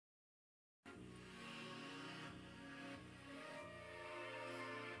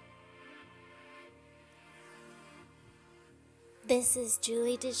This is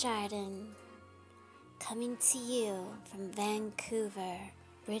Julie Desjardins, coming to you from Vancouver,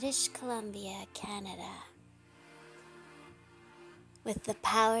 British Columbia, Canada, with the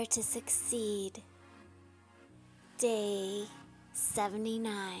power to succeed, day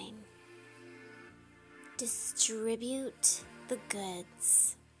 79. Distribute the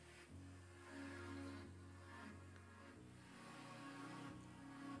goods.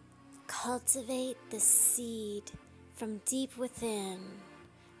 Cultivate the seed from deep within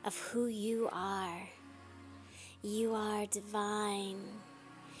of who you are. You are divine.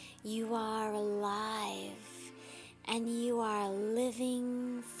 You are alive. And you are a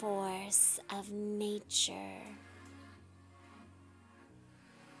living force of nature.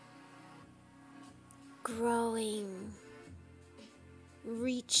 Growing,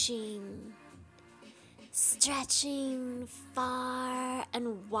 reaching, stretching far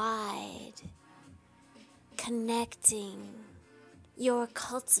and wide, connecting, you're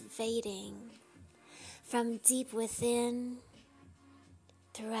cultivating from deep within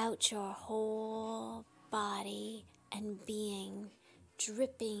throughout your whole body and being,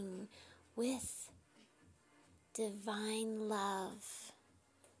 dripping with divine love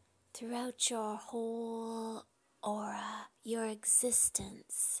throughout your whole aura. Your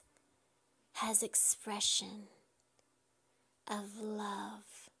existence has expression of love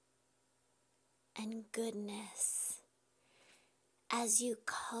and goodness as you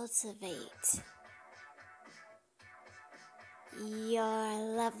cultivate your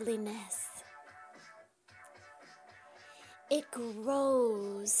loveliness. It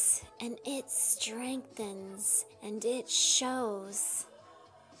grows and it strengthens and it shows,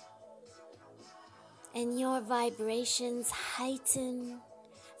 and your vibrations heighten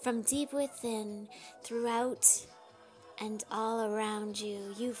from deep within, throughout and all around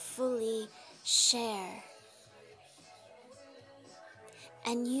you. You fully share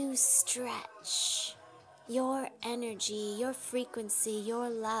and you stretch your energy, your frequency, your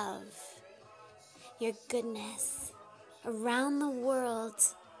love, your goodness around the world,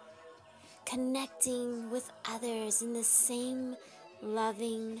 connecting with others in the same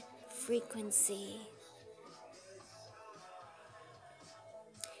loving frequency.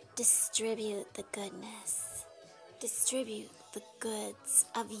 Distribute the goodness. Distribute the goods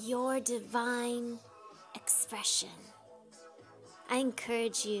of your divine expression. I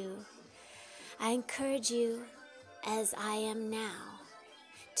encourage you as I am now,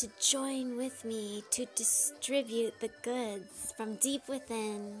 to join with me to distribute the goods from deep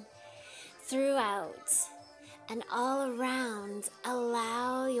within, throughout, and all around.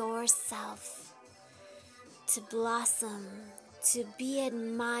 Allow yourself to blossom, to be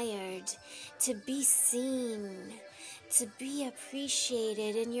admired, to be seen, to be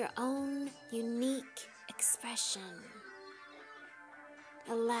appreciated in your own unique expression.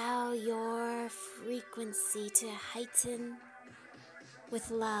 Allow your frequency to heighten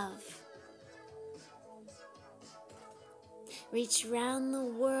with love. Reach round the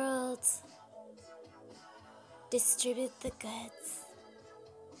world. Distribute the goods.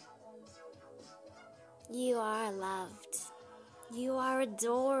 You are loved. You are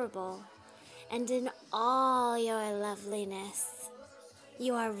adorable. And in all your loveliness,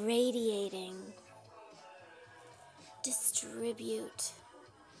 you are radiating. Distribute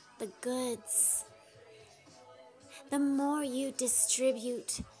the goods. The more you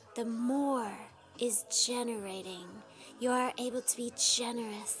distribute, the more is generating. You are able to be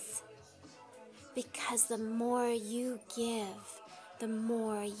generous, because the more you give, the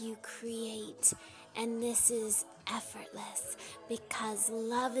more you create. And this is effortless, because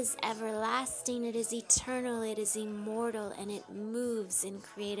love is everlasting, it is eternal, it is immortal, and it moves in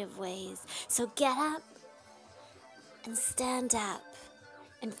creative ways. So get up and stand up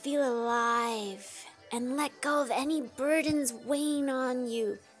and feel alive, and let go of any burdens weighing on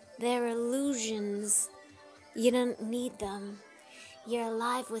you. They're illusions. You don't need them. You're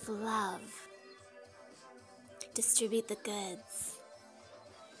alive with love. Distribute the goods.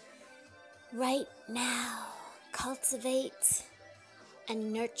 Right now, cultivate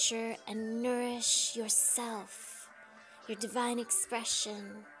and nurture and nourish yourself, your divine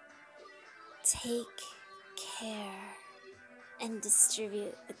expression. Take care and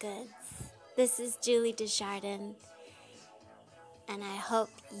distribute the goods. This is Julie Desjardins, and I hope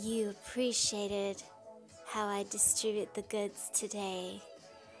you appreciated how I distribute the goods today.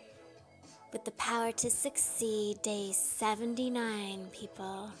 With the power to succeed, day 79,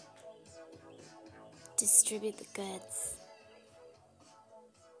 people. Distribute the goods.